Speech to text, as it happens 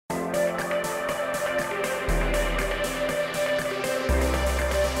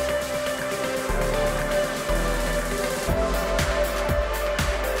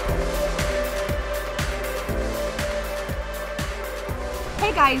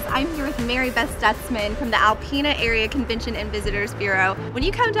guys, I'm here with Mary Beth Stutzman from the Alpena Area Convention and Visitors Bureau. When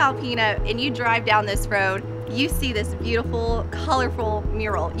you come to Alpena and you drive down this road, you see this beautiful, colorful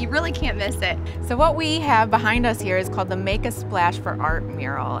mural. You really can't miss it. So what we have behind us here is called the Make a Splash for Art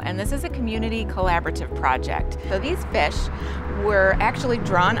mural, and this is a community collaborative project. So these fish were actually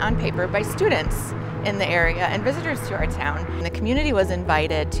drawn on paper by students in the area and visitors to our town. And the community was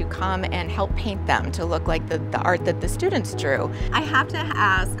invited to come and help paint them to look like the art that the students drew. I have to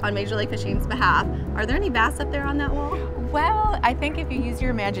ask, on Major League Fishing's behalf, are there any bass up there on that wall? Well, I think if you use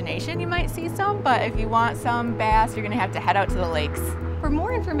your imagination, you might see some, but if you want some bass, you're gonna have to head out to the lakes. For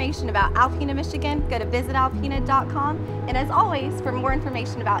more information about Alpena, Michigan, go to visitalpena.com. And as always, for more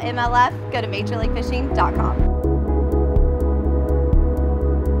information about MLF, go to majorleaguefishing.com.